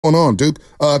Going on, Duke?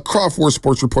 Crawford,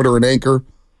 sports reporter and anchor,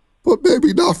 but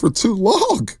maybe not for too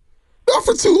long. Not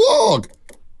for too long.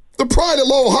 The pride of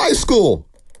Lowell High School.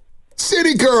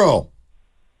 City girl.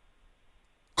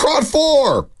 KRON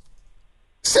 4.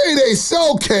 Say it ain't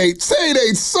so, Kate. Say it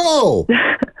ain't so.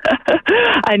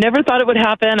 I never thought it would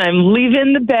happen. I'm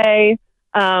leaving the Bay,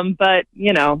 but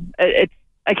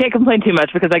I can't complain too much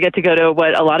because I get to go to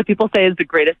what a lot of people say is the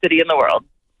greatest city in the world.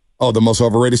 Oh, the most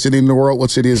overrated city in the world?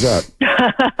 What city is that?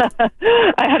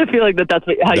 I had a feeling that's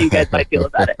how you guys might feel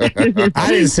about it. I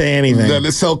didn't say anything.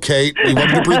 It's okay. We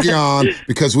wanted to bring you on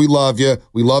because we love you.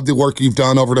 We love the work you've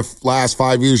done over the last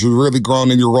 5 years. You've really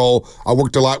grown in your role. I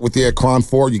worked a lot with you at KRON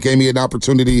 4. You gave me an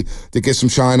opportunity to get some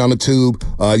shine on the tube.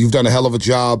 You've done a hell of a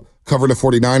job covering the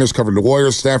 49ers, covering the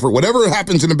Warriors, Stanford. Whatever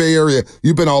happens in the Bay Area,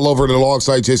 you've been all over it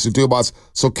alongside Jason Dubas.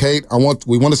 So, Kate,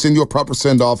 we want to send you a proper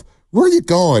send-off. Where are you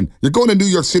going? You're going to New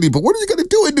York City, but what are you going to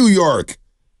do in New York?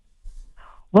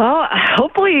 Well,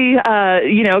 hopefully,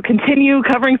 continue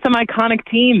covering some iconic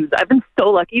teams. I've been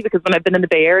so lucky because when I've been in the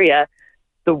Bay Area,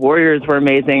 the Warriors were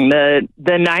amazing. The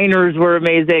Niners were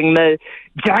amazing. The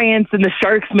Giants and the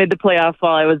Sharks made the playoffs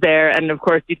while I was there. And, of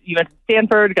course, you went to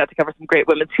Stanford, got to cover some great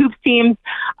women's hoops teams.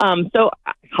 So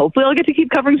hopefully I'll get to keep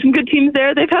covering some good teams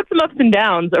there. They've had some ups and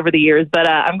downs over the years, but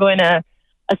I'm going to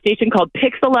a station called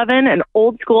Pix 11, an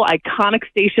old school iconic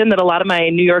station that a lot of my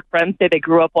New York friends say they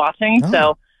grew up watching. Oh.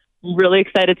 So I'm really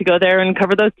excited to go there and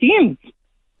cover those teams.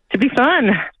 Should be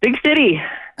fun. Big city.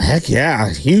 Heck yeah,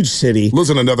 huge city.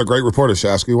 Losing another great reporter,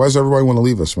 Shasky. Why does everybody want to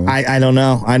leave us, man? I don't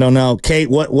know. Kate,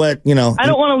 what I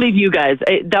don't want to leave you guys.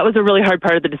 That was a really hard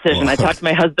part of the decision. I talked to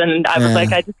my husband. I was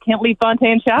like, I just can't leave Fonte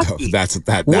and Shasky. That's a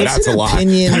lie.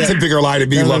 That's a bigger lie to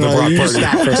me. Love the Brock Party.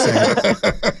 Stop for a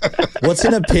second. What's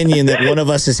an opinion that one of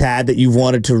us has had that you've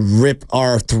wanted to rip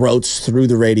our throats through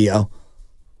the radio?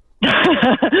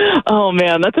 Oh,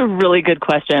 man, that's a really good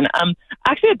question.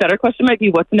 Actually, a better question might be,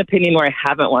 what's an opinion where I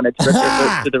haven't wanted to rip your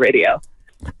throats through the radio?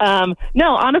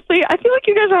 No, honestly, I feel like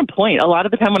you guys are on point. A lot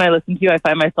of the time when I listen to you, I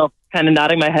find myself kind of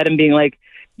nodding my head and being like,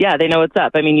 yeah, they know what's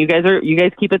up. I mean, you guys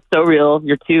keep it so real.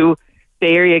 You're two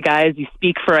Bay Area guys. You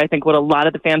speak for, I think, what a lot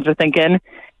of the fans are thinking.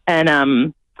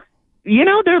 And,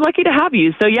 they're lucky to have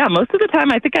you. So, yeah, most of the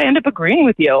time I think I end up agreeing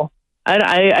with you.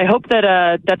 I hope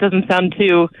that that doesn't sound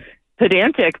too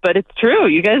pedantic, but it's true.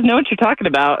 You guys know what you're talking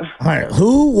about. All right.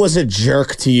 Who was a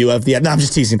jerk to you of the... No, I'm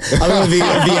just teasing. Of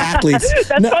the athletes.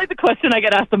 That's probably the question I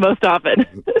get asked the most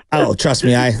often. Oh, trust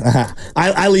me.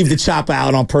 I leave the chop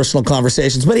out on personal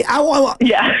conversations. But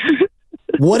yeah.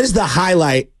 What is the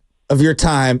highlight of your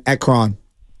time at KRON?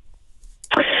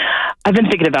 I've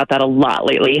been thinking about that a lot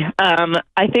lately.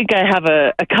 I think I have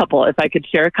a couple, if I could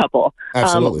share a couple.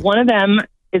 Absolutely. One of them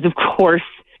is, of course,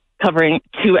 covering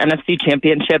 2 NFC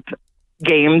championship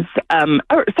games.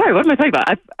 Sorry, what am I talking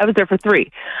about? I was there for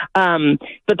 3.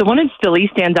 But the one in Philly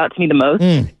stands out to me the most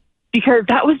because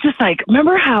that was just like,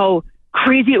 remember how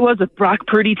crazy it was with Brock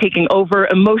Purdy taking over?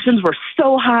 Emotions were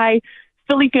so high.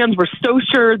 Philly fans were so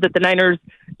sure that the Niners,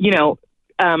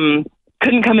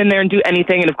 couldn't come in there and do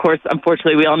anything. And of course,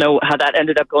 unfortunately, we all know how that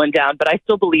ended up going down. But I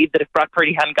still believe that if Brock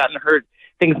Purdy hadn't gotten hurt,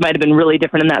 things might have been really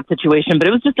different in that situation. But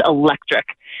it was just electric.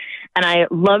 And I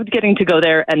loved getting to go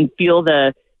there and feel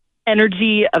the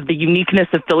energy of the uniqueness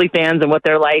of Philly fans and what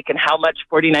they're like and how much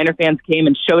 49er fans came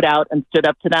and showed out and stood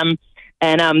up to them.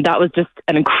 And that was just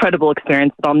an incredible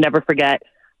experience that I'll never forget.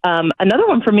 Another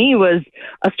one for me was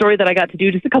a story that I got to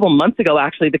do just a couple months ago,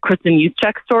 actually, the Kristen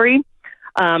Juszczyk story.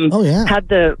 Had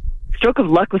the stroke of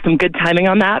luck with some good timing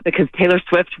on that because Taylor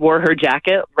Swift wore her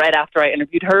jacket right after I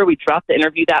interviewed her. We dropped the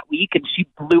interview that week and she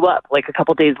blew up like a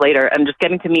couple days later. And just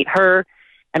getting to meet her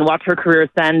and watch her career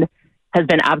ascend has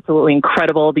been absolutely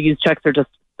incredible. The Juszczyks are just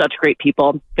such great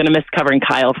people. Going to miss covering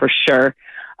Kyle for sure.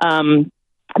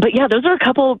 But yeah, those are a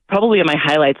couple probably of my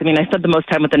highlights. I mean, I spent the most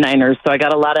time with the Niners, so I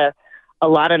got a lot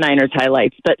of Niners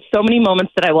highlights, but so many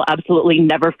moments that I will absolutely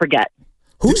never forget.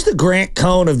 Who's the Grant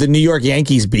Cohn of the New York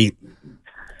Yankees beat?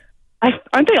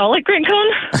 Aren't they all like Grant Cohn?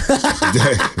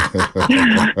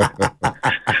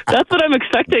 That's what I'm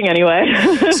expecting anyway.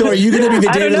 So are you going to be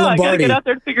the David Lombardi? I got to get out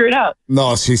there to figure it out.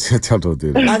 No, don't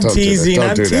do that. I'm teasing.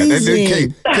 Don't do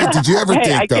that. Kate, did you ever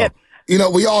think, though,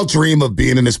 we all dream of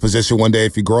being in this position one day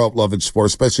if you grow up loving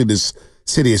sports, especially this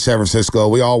city of San Francisco.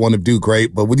 We all want to do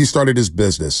great. But when you started this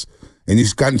business and you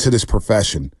got into this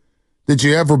profession, did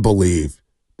you ever believe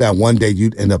that one day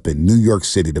you'd end up in New York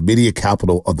City, the media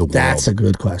capital of the world? That's a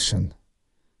good question.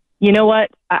 You know what?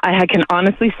 I can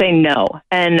honestly say no.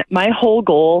 And my whole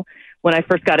goal when I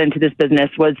first got into this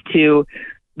business was to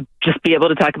just be able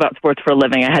to talk about sports for a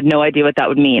living. I had no idea what that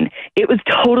would mean. It was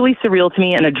totally surreal to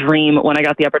me and a dream when I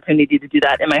got the opportunity to do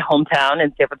that in my hometown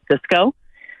in San Francisco.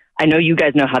 I know you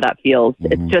guys know how that feels.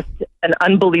 It's just an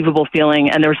unbelievable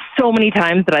feeling. And there were so many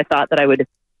times that I thought that I would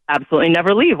absolutely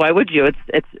never leave. Why would you?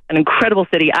 It's an incredible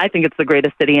city. I think it's the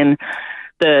greatest city in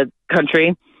the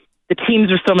country. The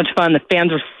teams are so much fun. The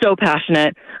fans are so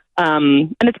passionate.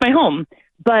 And it's my home.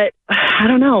 But I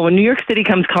don't know, when New York City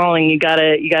comes calling, you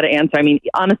gotta answer. I mean,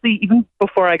 honestly, even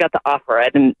before I got the offer, I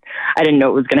didn't know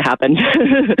it was going to happen.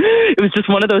 It was just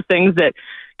one of those things that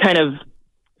kind of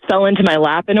fell into my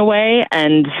lap in a way,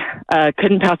 and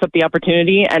couldn't pass up the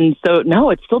opportunity. And so,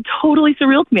 no, it's still totally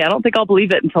surreal to me. I don't think I'll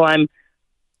believe it until I'm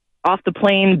off the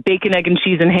plane, bacon, egg, and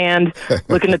cheese in hand,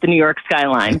 looking at the New York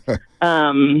skyline.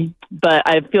 But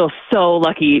I feel so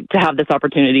lucky to have this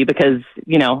opportunity because,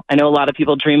 I know a lot of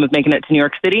people dream of making it to New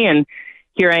York City, and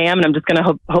here I am, and I'm just going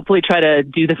to hopefully try to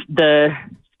do the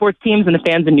sports teams and the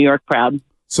fans in New York proud.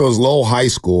 So as Lowell High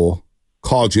School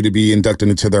called you to be inducted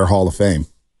into their Hall of Fame?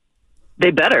 They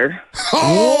better.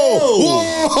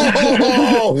 Oh,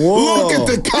 whoa. Look at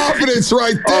the confidence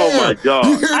right there. Oh, my God.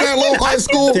 You hear that, Lowell High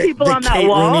School? People on that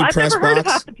wall. Rooney I've never heard of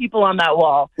half the people on that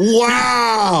wall.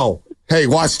 Wow. Hey,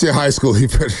 watch their high school.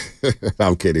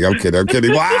 I'm kidding. Wow, look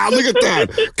at that.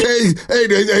 Okay,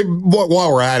 hey,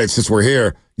 while we're at it, since we're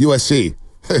here, USC.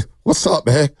 Hey, what's up,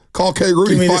 man? Call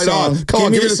Rooney. Fight on. Come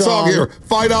on, give me the song here.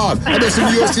 Fight on. I met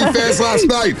some USC fans last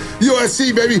night.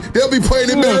 USC, baby. They'll be playing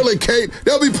in Maryland, Kate.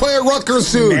 They'll be playing Rutgers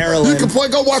soon. Maryland. You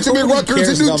can go watch them in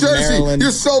Rutgers in New Jersey. Maryland.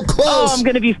 You're so close. Oh, I'm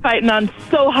going to be fighting on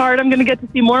so hard. I'm going to get to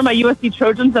see more of my USC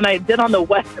Trojans than I did on the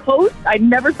West Coast. I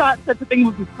never thought such a thing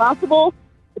would be possible.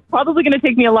 It's probably going to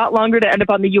take me a lot longer to end up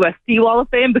on the USC Wall of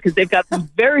Fame because they've got some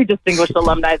very distinguished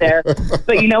alumni there.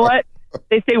 But you know what?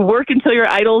 They say work until your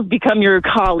idols become your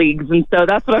colleagues. And so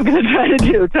that's what I'm going to try to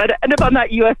do. Try to end up on that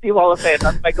USC Wall of Fame.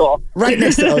 That's my goal. Right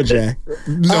next to OJ.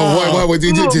 No, wait.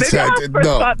 You just said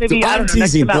no. Maybe I'm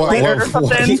teasing. Because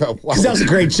that was a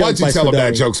great joke. Why'd you tell him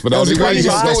that joke, Spinelli? Why you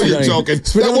just know you're joking?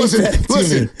 That wasn't.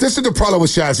 Listen, this is the problem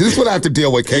with Shazzy. This is what I have to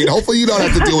deal with, Kate. Hopefully you don't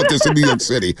have to deal with this in New York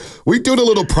City. We do the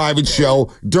little private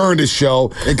show during the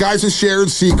show, and guys are sharing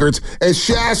secrets. And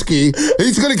Shasky,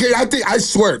 he's going to get, I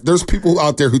swear, there's people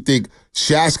out there who think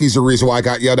Shasky's the reason why I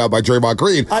got yelled out by Draymond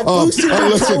Green. I boosted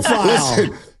your profile.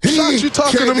 Listen. You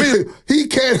talking to me? He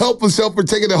can't help himself for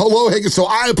taking the hello hanging. So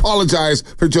I apologize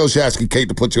for Joe Shasky, Kate,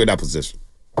 to put you in that position.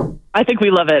 I think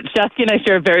we love it. Shasky and I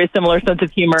share a very similar sense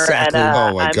of humor. Exactly. And,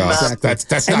 oh, my gosh.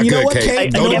 That's not good, Kate.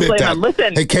 Don't admit that.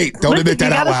 Listen, hey, Kate, don't admit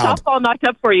that out loud. You got a softball knocked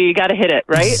up for you. You got to hit it,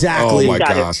 right? Exactly. Oh, my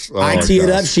gosh. I tee it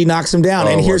up. She knocks him down.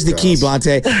 And here's the key,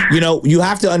 Blante. You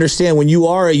have to understand when you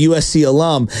are a USC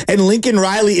alum and Lincoln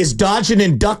Riley is dodging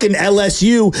and ducking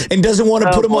LSU and doesn't want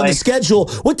to put him on the schedule,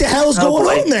 what the hell is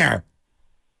going on there?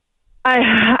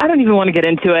 I don't even want to get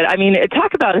into it. I mean,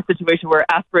 talk about a situation where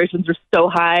aspirations are so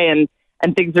high and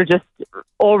things are just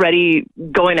already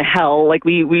going to hell. Like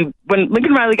when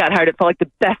Lincoln Riley got hired, it felt like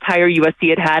the best hire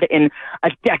USC had in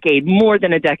a decade, more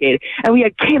than a decade. And we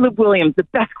had Caleb Williams, the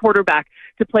best quarterback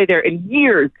to play there in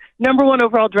years, #1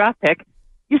 overall draft pick.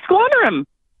 You squander him.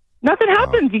 Nothing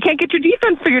happens. You can't get your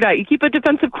defense figured out. You keep a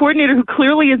defensive coordinator who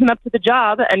clearly isn't up to the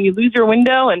job, and you lose your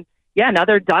window. And now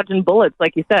they're dodging bullets,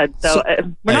 like you said. So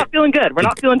we're not feeling good. We're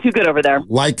not feeling too good over there.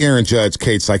 Like Aaron Judge,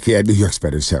 Kate's like, New York's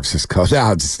better than San Francisco. Now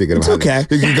I'm just thinking about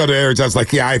it. You can go to Aaron Judge,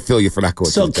 like, I feel you for not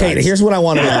going. So, Kate, here's what I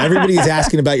want to know. Everybody's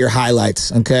asking about your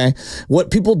highlights, okay?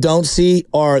 What people don't see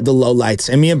are the lowlights.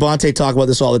 And me and Bonte talk about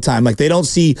this all the time. Like, they don't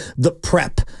see the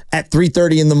prep at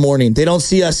 3:30 in the morning. They don't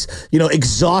see us,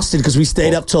 exhausted because we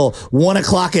stayed up till 1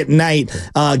 o'clock at night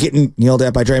getting yelled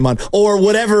at by Draymond or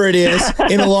whatever it is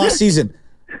in a lost season.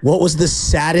 What was the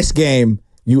saddest game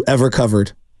you ever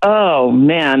covered? Oh,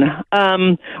 man.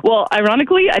 Well,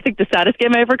 ironically, I think the saddest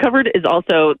game I ever covered is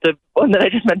also the one that I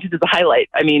just mentioned as a highlight.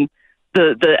 I mean,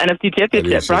 the NFC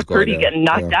Championship, Brock Purdy getting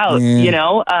knocked out,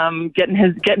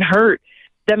 getting hurt,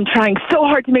 them trying so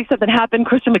hard to make something happen,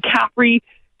 Christian McCaffrey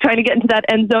trying to get into that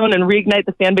end zone and reignite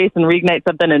the fan base and reignite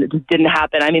something, and it just didn't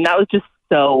happen. I mean, that was just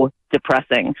so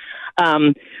depressing.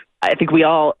 I think we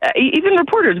all, even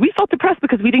reporters, we felt depressed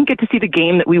because we didn't get to see the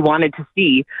game that we wanted to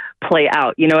see play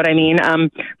out. You know what I mean?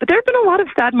 But there have been a lot of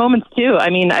sad moments too. I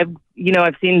mean, I've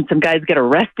seen some guys get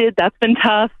arrested. That's been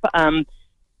tough.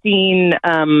 Seen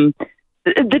the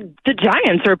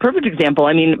Giants are a perfect example.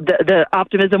 I mean, the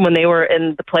optimism when they were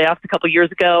in the playoffs a couple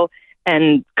years ago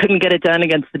and couldn't get it done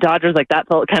against the Dodgers, like that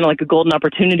felt kind of like a golden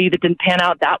opportunity that didn't pan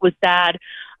out. That was sad.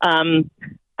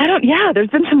 There's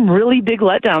been some really big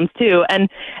letdowns too. And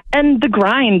the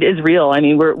grind is real. I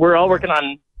mean, we're all working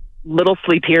on little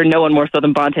sleep here. No one more so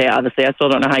than Bonte, obviously. I still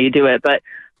don't know how you do it, but,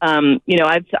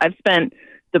 I've spent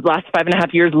the last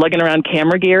 5.5 years lugging around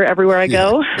camera gear everywhere I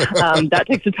go. That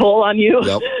takes a toll on you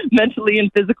mentally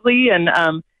and physically. And,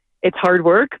 it's hard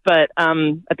work, but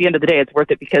at the end of the day, it's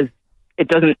worth it because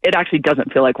it actually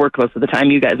doesn't feel like work most of the time.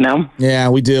 You guys know. Yeah,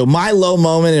 we do. My low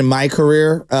moment in my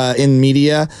career in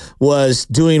media was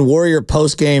doing Warrior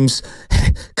post games.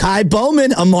 Kai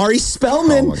Bowman, Amari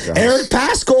Spellman, Eric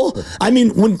Paschal. I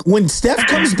mean, when Steph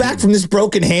comes back from this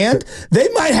broken hand, they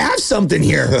might have something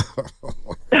here.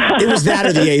 It was that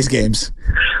or the A's games.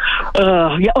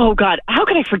 Yeah. Oh God. How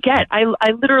could I forget?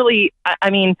 I literally, I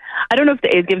mean, I don't know if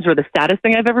the A's games were the saddest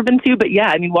thing I've ever been to, but yeah,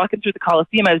 I mean, walking through the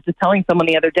Coliseum, I was just telling someone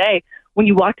the other day, when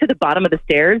you walk to the bottom of the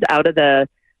stairs out of the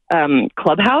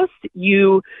clubhouse,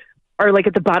 you are like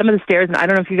at the bottom of the stairs. And I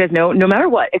don't know if you guys know, no matter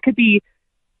what, it could be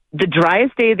the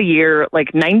driest day of the year,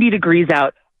 like 90 degrees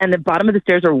out, and the bottom of the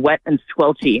stairs are wet and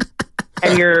squelchy.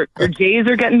 And your J's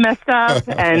are getting messed up,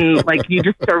 and like you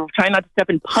just are trying not to step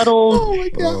in puddles. Oh my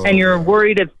God. And you're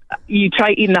worried if you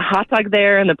try eating a hot dog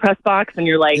there in the press box, and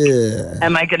you're like,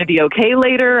 am I going to be okay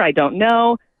later? I don't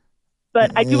know.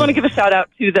 But I do want to give a shout out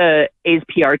to the A's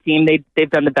PR team. They've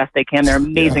done the best they can. They're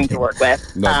amazing to work with.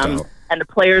 And the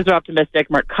players are optimistic.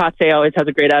 Mark Kotsay always has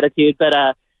a great attitude. But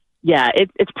yeah,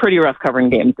 it's pretty rough covering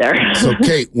games there. So,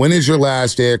 Kate, when is your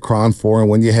last day at KRON 4 and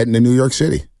when you heading to New York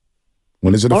City?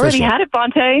 When is it Already official? had it,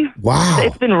 Bonte. Wow.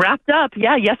 It's been wrapped up.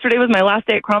 Yeah, yesterday was my last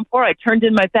day at KRON 4. I turned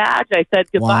in my badge. I said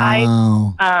goodbye.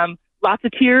 Wow. Lots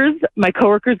of tears. My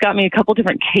coworkers got me a couple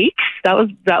different cakes. That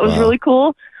was really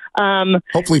cool.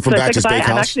 Hopefully from Batch's Steakhouse.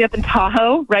 I'm actually up in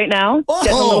Tahoe right now,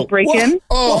 getting a little break-in.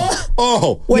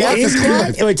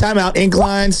 Wait, time out.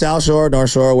 Incline, South Shore,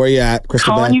 North Shore, where you at?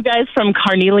 Crystal Calling Bay? you guys from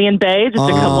Carnelian Bay, just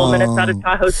a couple minutes out of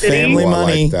Tahoe City. Family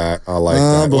money. I like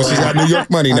that. Well, she's got New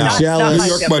York money now. Jealous. New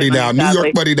York money now. New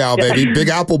York money now, baby. Big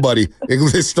Apple buddy.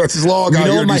 It starts his log out here.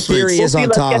 You know in what my these streets. theory is on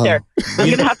Let's Tahoe. get there. I'm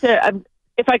going to have to...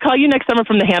 if I call you next summer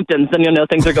from the Hamptons, then you'll know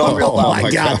things are going real well. Oh, my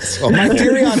God. My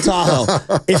theory on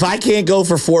Tahoe, if I can't go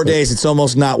for 4 days, it's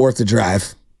almost not worth the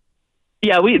drive.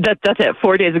 Yeah, that's it.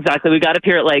 4 days exactly. We got up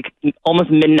here at like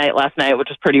almost midnight last night, which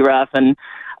was pretty rough. And,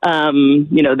 then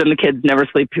the kids never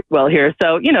sleep well here.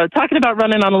 So, talking about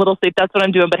running on a little sleep, that's what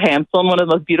I'm doing. But hey, I'm still in one of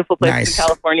the most beautiful places in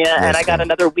California, and I got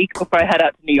another week before I head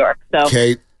out to New York. So,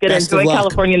 Kate, get enjoy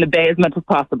California and the Bay as much as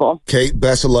possible. Kate,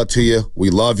 best of luck to you.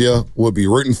 We love you. We'll be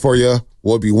rooting for you.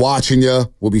 We'll be watching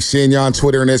you. We'll be seeing you on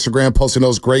Twitter and Instagram, posting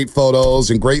those great photos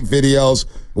and great videos.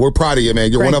 We're proud of you,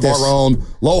 man. You're one of our own.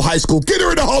 Low High School. Get her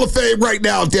in the Hall of Fame right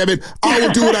now, damn it. I will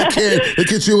do what I can to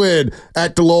get you in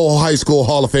at the Low High School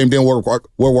Hall of Fame. Then we'll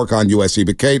work on USC.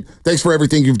 But, Kate, thanks for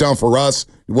everything you've done for us,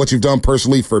 what you've done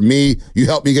personally for me. You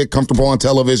helped me get comfortable on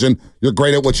television. You're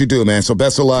great at what you do, man. So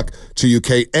best of luck to you,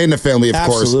 Kate, and the family, of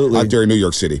course, out there in New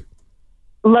York City.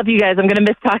 Love you guys. I'm going to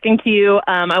miss talking to you.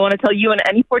 I want to tell you and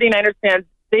any 49ers fans,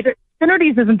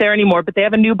 Finnerty's isn't there anymore, but they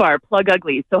have a new bar, Plug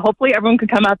Uglies. So hopefully everyone can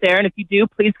come out there. And if you do,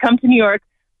 please come to New York.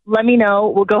 Let me know.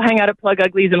 We'll go hang out at Plug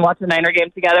Uglies and watch a Niner game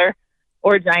together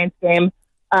or a Giants game.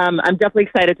 I'm definitely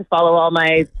excited to follow all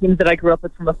my teams that I grew up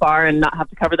with from afar and not have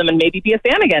to cover them and maybe be a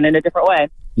fan again in a different way.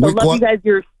 So love you guys.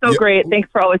 You're so great. Thanks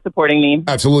for always supporting me.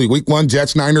 Absolutely. Week 1,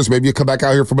 Jets, Niners. Maybe you come back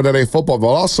out here for Monday Night Football. But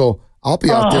also, I'll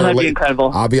be out there. That'd be incredible.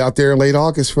 I'll be out there in late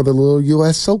August for the little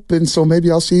U.S. Open, so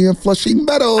maybe I'll see you in Flushing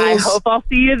Meadows. I hope I'll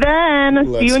see you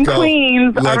then. See you in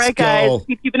Queens. All right, guys.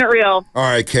 Keep keeping it real. All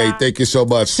right, Kate. Thank you so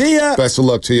much. See ya. Best of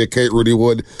luck to you, Kate Rudy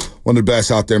Wood. One of the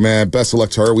best out there, man. Best of luck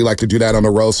to her. We like to do that on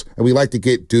the roast, and we like to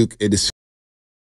get Duke into